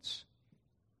those moments.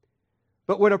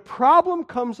 But when a problem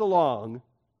comes along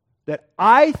that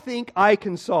I think I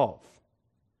can solve,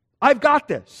 I've got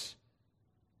this.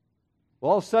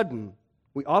 Well, all of a sudden,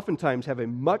 we oftentimes have a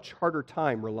much harder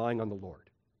time relying on the Lord.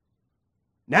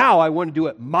 Now I want to do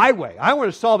it my way. I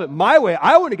want to solve it my way.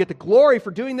 I want to get the glory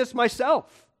for doing this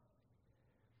myself.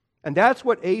 And that's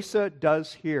what Asa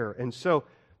does here. And so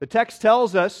the text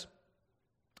tells us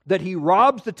that he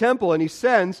robs the temple and he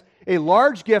sends a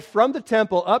large gift from the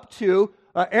temple up to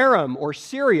Aram or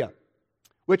Syria,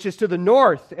 which is to the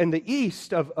north and the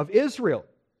east of Israel.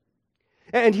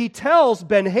 And he tells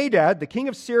Ben-Hadad, the king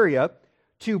of Syria,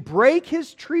 to break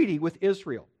his treaty with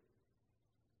Israel.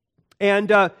 And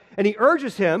he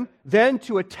urges him then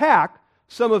to attack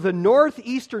some of the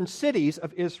northeastern cities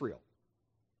of Israel.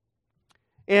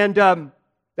 And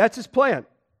that's his plan.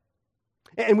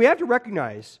 And we have to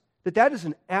recognize that is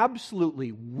an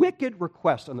absolutely wicked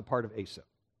request on the part of Asa.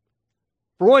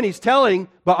 For one, he's telling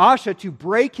Baasha to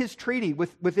break his treaty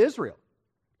with Israel.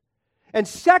 And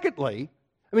secondly,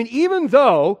 even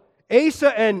though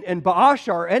Asa and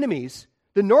Baasha are enemies,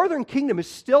 the northern kingdom is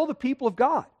still the people of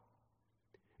God.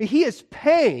 He is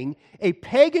paying a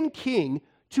pagan king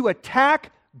to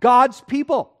attack God's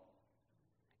people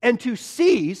and to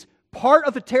seize part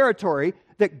of the territory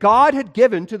that God had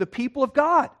given to the people of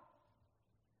God.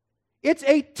 It's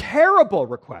a terrible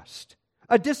request,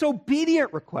 a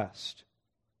disobedient request.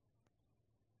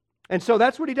 And so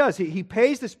that's what he does. He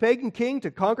pays this pagan king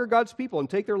to conquer God's people and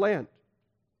take their land.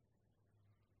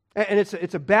 And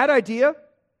it's a bad idea.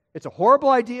 It's a horrible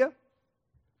idea.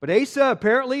 But Asa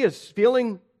apparently is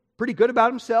feeling pretty good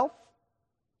about himself.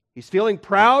 He's feeling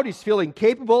proud. He's feeling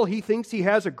capable. He thinks he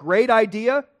has a great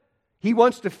idea. He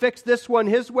wants to fix this one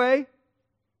his way.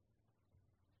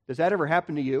 Does that ever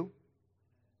happen to you?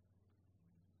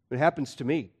 It happens to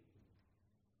me.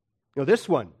 This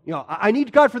one. I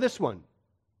need God for this one.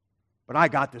 But I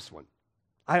got this one.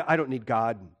 I don't need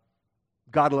God.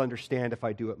 God will understand if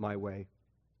I do it my way.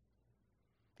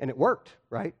 And it worked,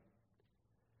 right?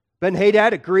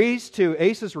 Ben-Hadad agrees to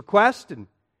Asa's request,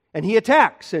 and he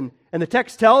attacks. And the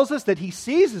text tells us that he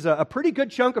seizes a pretty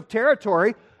good chunk of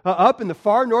territory up in the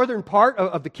far northern part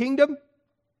of the kingdom.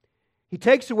 He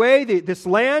takes away this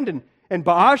land, and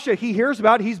Baasha, he hears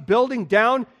about it. He's building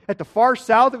down at the far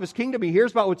south of his kingdom. He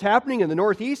hears about what's happening in the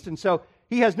northeast, and so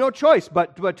he has no choice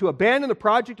but to abandon the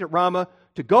project at Ramah,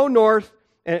 to go north,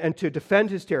 and to defend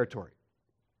his territory.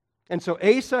 And so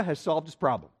Asa has solved his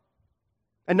problem.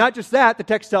 And not just that, the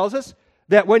text tells us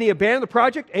that when he abandoned the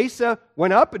project, Asa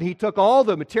went up and he took all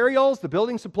the materials, the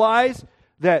building supplies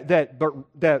that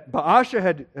Baasha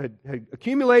had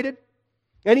accumulated,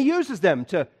 and he uses them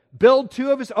to build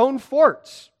 2 of his own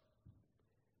forts.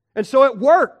 And so it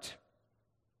worked.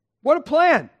 What a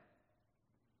plan.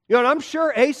 And I'm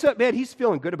sure Asa, man, he's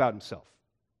feeling good about himself,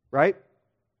 right?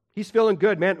 He's feeling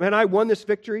good. Man, I won this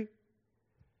victory.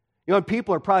 And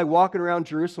people are probably walking around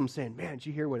Jerusalem saying, man, did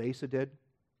you hear what Asa did?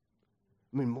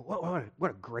 I mean,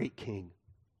 what a great king.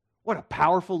 What a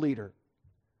powerful leader.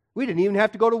 We didn't even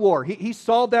have to go to war. He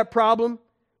solved that problem.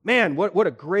 Man, what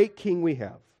a great king we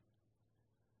have.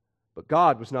 But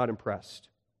God was not impressed.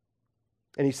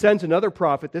 And he sends another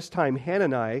prophet, this time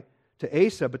Hanani, to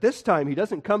Asa. But this time he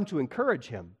doesn't come to encourage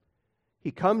him.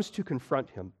 He comes to confront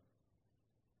him.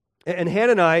 And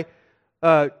Hanani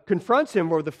confronts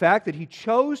him over the fact that he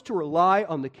chose to rely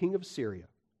on the king of Syria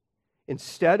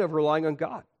instead of relying on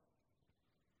God.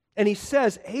 And he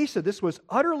says, Asa, this was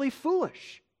utterly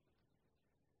foolish,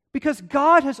 because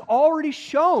God has already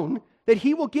shown that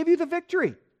he will give you the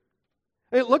victory.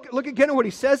 And look again at what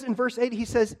he says in verse 8. He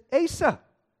says, Asa,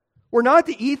 were not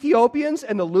the Ethiopians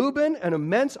and the Luban an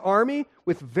immense army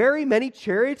with very many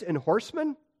chariots and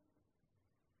horsemen?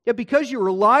 Yet because you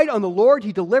relied on the Lord,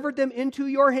 he delivered them into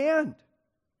your hand.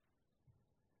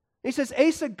 And he says,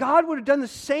 Asa, God would have done the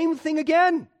same thing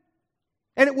again,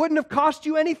 and it wouldn't have cost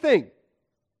you anything.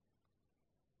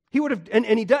 He would have, and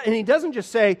he doesn't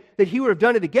just say that he would have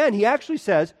done it again. He actually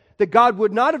says that God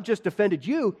would not have just defended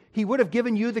you, he would have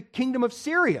given you the kingdom of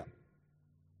Syria.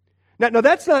 Now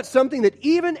that's not something that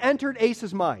even entered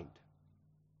Asa's mind,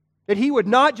 that he would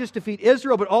not just defeat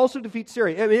Israel, but also defeat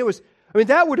Syria.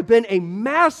 That would have been a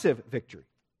massive victory.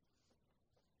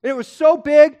 And it was so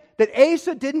big that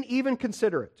Asa didn't even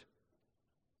consider it.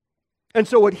 And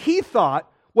so what he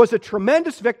thought was a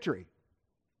tremendous victory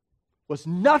was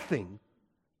nothing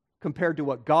compared to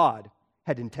what God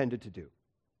had intended to do.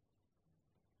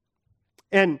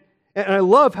 And I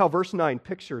love how verse 9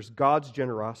 pictures God's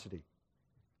generosity.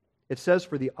 It says,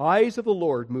 for the eyes of the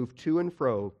Lord move to and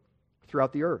fro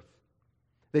throughout the earth,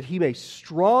 that he may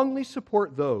strongly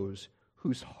support those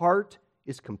whose heart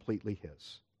is completely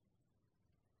his.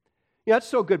 That's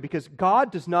so good, because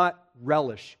God does not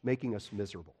relish making us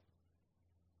miserable,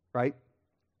 right?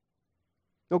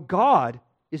 No, God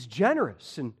is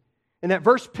generous, and that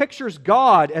verse pictures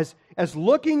God as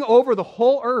looking over the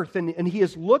whole earth, and he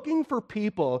is looking for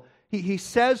people, he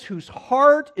says, whose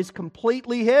heart is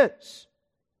completely his.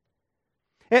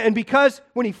 And because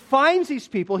when he finds these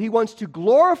people, he wants to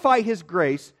glorify his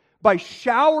grace by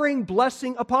showering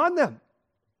blessing upon them.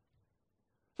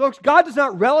 Folks, God does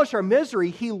not relish our misery.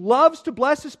 He loves to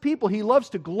bless his people. He loves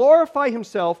to glorify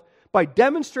himself by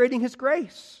demonstrating his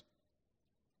grace.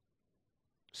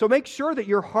 So make sure that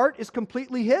your heart is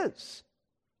completely his.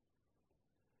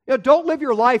 Don't live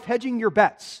your life hedging your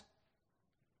bets.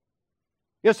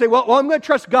 Say, well, I'm going to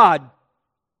trust God,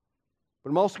 but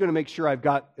I'm also going to make sure I've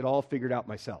got it all figured out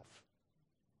myself,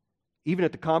 even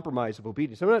at the compromise of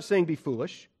obedience. I'm not saying be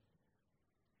foolish,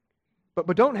 but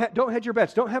don't hedge your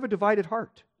bets. Don't have a divided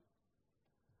heart.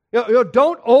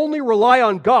 Don't only rely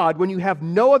on God when you have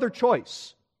no other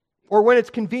choice or when it's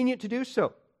convenient to do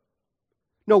so.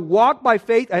 No, walk by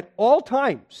faith at all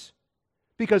times,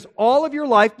 because all of your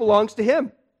life belongs to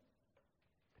him.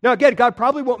 Now again, God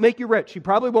probably won't make you rich. He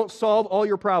probably won't solve all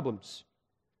your problems.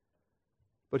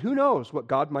 But who knows what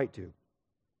God might do?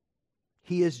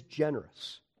 He is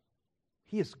generous.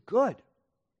 He is good.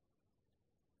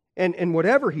 And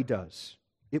whatever he does,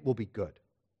 it will be good.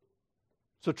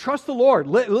 So trust the Lord.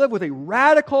 Live with a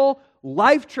radical,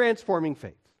 life-transforming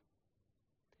faith.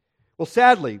 Well,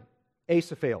 sadly,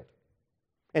 Asa failed.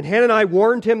 And Hanani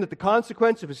warned him that the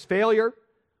consequence of his failure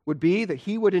would be that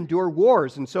he would endure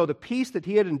wars. And so the peace that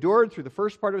he had endured through the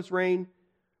first part of his reign,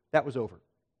 that was over.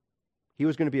 He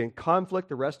was going to be in conflict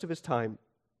the rest of his time.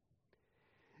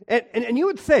 And you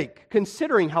would think,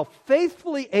 considering how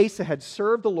faithfully Asa had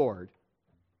served the Lord,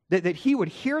 that he would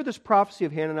hear this prophecy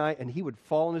of Hanani and he would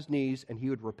fall on his knees and he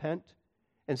would repent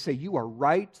and say, you are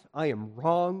right, I am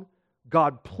wrong,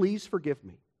 God, please forgive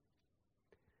me.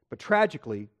 But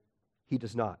tragically, he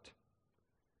does not.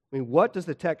 I mean, what does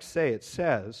the text say? It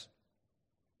says,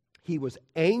 he was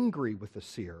angry with the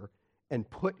seer and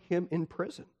put him in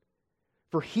prison.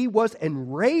 For he was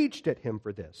enraged at him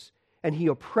for this, and he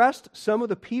oppressed some of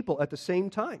the people at the same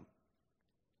time.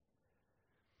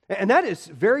 And that is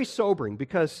very sobering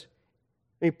because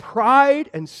pride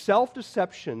and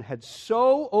self-deception had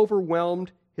so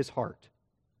overwhelmed his heart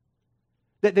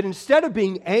that instead of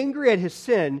being angry at his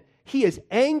sin, he is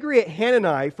angry at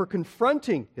Hanani for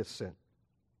confronting his sin.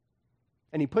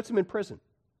 And he puts him in prison.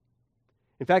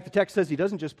 In fact, the text says he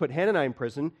doesn't just put Hanani in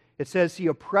prison, it says he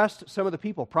oppressed some of the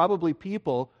people, probably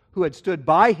people who had stood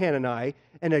by Hanani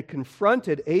and had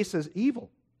confronted Asa's evil.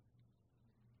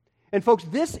 And folks,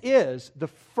 this is the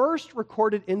first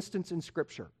recorded instance in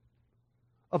Scripture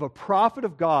of a prophet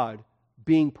of God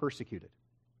being persecuted.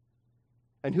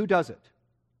 And who does it?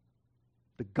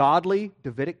 The godly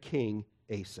Davidic king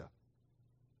Asa.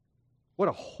 What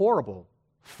a horrible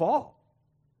fall.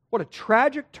 What a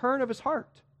tragic turn of his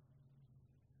heart.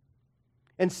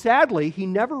 And sadly, he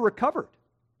never recovered.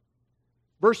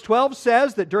 Verse 12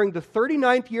 says that during the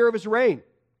 39th year of his reign,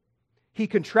 he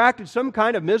contracted some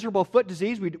kind of miserable foot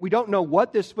disease. We don't know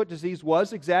what this foot disease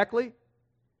was exactly.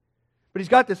 But he's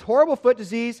got this horrible foot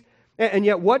disease, and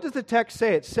yet what does the text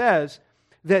say? It says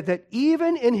that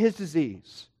even in his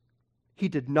disease, he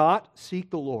did not seek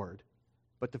the Lord,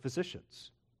 but the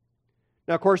physicians.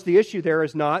 Now, of course, the issue there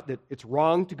is not that it's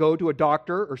wrong to go to a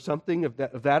doctor or something of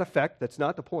that effect. That's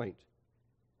not the point.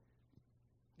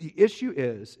 The issue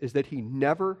is that he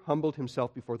never humbled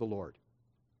himself before the Lord.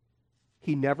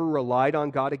 He never relied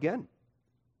on God again.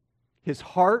 His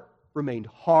heart remained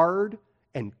hard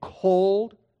and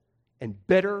cold and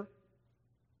bitter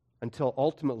until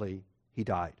ultimately he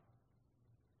died.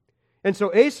 And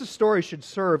so Asa's story should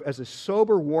serve as a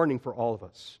sober warning for all of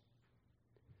us.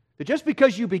 That just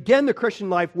because you begin the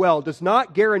Christian life well does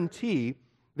not guarantee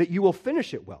that you will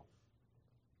finish it well.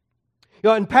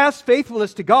 And past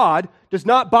faithfulness to God does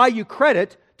not buy you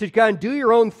credit to kind of do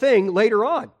your own thing later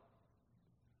on.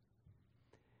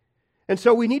 And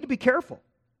so we need to be careful.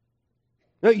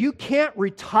 Now, you can't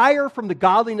retire from the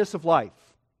godliness of life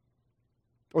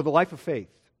or the life of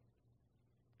faith.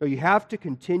 No, you have to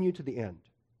continue to the end.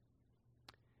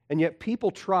 And yet people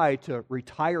try to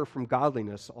retire from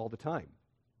godliness all the time.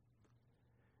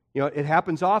 It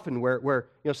happens often where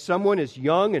someone is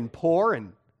young and poor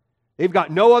and they've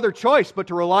got no other choice but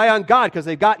to rely on God because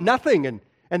they've got nothing and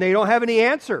they don't have any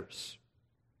answers.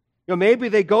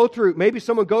 Maybe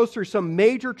someone goes through some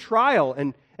major trial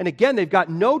and again, they've got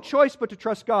no choice but to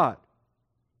trust God.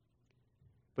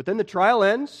 But then the trial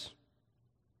ends,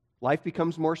 life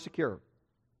becomes more secure.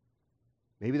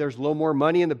 Maybe there's a little more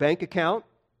money in the bank account.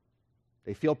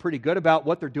 They feel pretty good about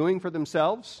what they're doing for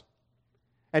themselves.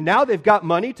 And now they've got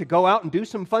money to go out and do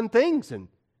some fun things and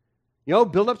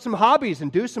build up some hobbies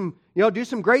and do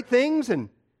some great things, and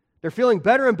they're feeling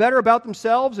better and better about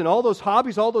themselves, and all those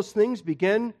hobbies, all those things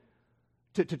begin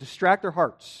to distract their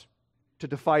hearts, to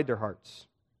divide their hearts.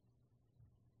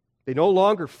 They no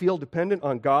longer feel dependent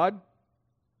on God,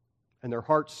 and their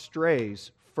heart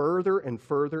strays further and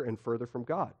further and further from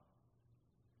God.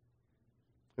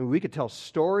 And we could tell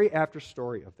story after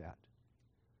story of that.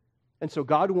 And so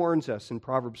God warns us in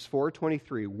Proverbs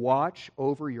 4:23, watch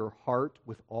over your heart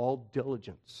with all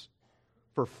diligence,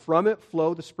 for from it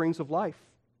flow the springs of life.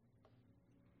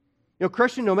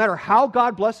 Christian, no matter how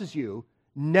God blesses you,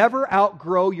 never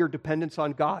outgrow your dependence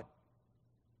on God.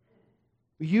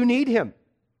 You need Him.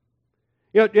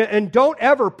 And don't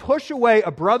ever push away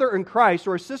a brother in Christ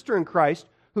or a sister in Christ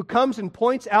who comes and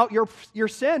points out your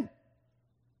sin.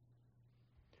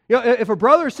 If a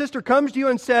brother or sister comes to you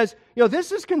and says,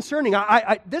 this is concerning,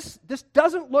 this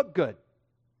doesn't look good,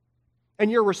 and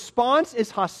your response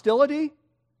is hostility,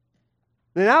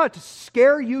 then now to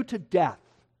scare you to death.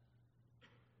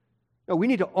 No, we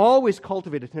need to always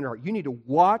cultivate a tender heart. You need to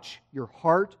watch your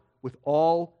heart with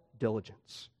all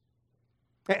diligence.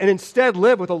 And instead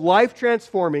live with a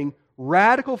life-transforming,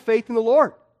 radical faith in the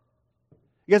Lord.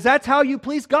 Because that's how you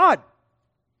please God.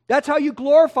 That's how you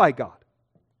glorify God.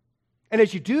 And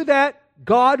as you do that,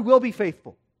 God will be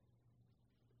faithful.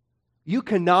 You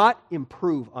cannot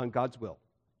improve on God's will.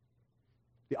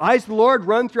 The eyes of the Lord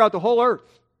run throughout the whole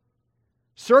earth,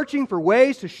 searching for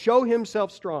ways to show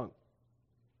Himself strong.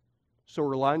 So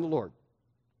rely on the Lord.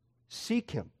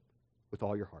 Seek Him with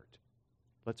all your heart.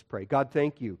 Let's pray. God,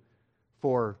 thank You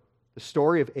for the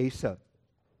story of Asa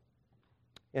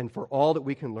and for all that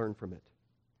we can learn from it.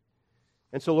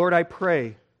 And so, Lord, I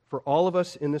pray for all of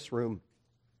us in this room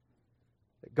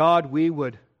that, God, we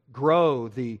would grow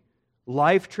the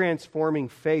life-transforming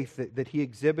faith that he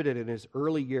exhibited in his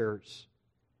early years.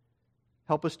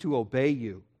 Help us to obey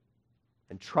You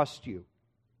and trust you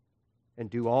and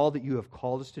do all that you have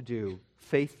called us to do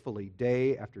faithfully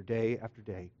day after day after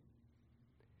day.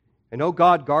 And oh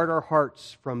God, guard our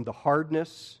hearts from the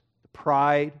hardness, the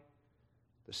pride,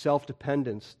 the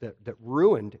self-dependence that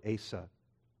ruined Asa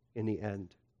in the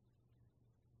end.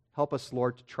 Help us,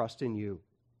 Lord, to trust in you.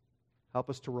 Help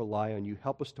us to rely on you.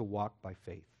 Help us to walk by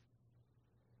faith.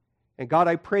 And God,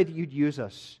 I pray that you'd use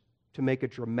us to make a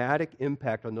dramatic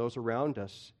impact on those around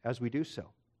us as we do so.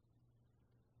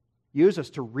 Use us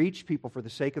to reach people for the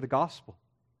sake of the gospel.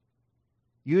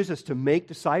 Use us to make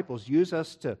disciples. Use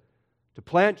us to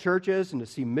plant churches and to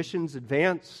see missions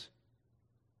advance.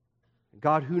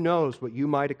 God, who knows what you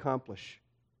might accomplish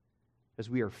as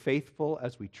we are faithful,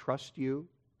 as we trust you,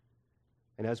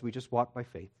 and as we just walk by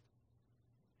faith.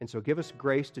 And so give us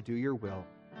grace to do your will.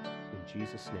 In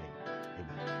Jesus' name,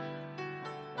 amen.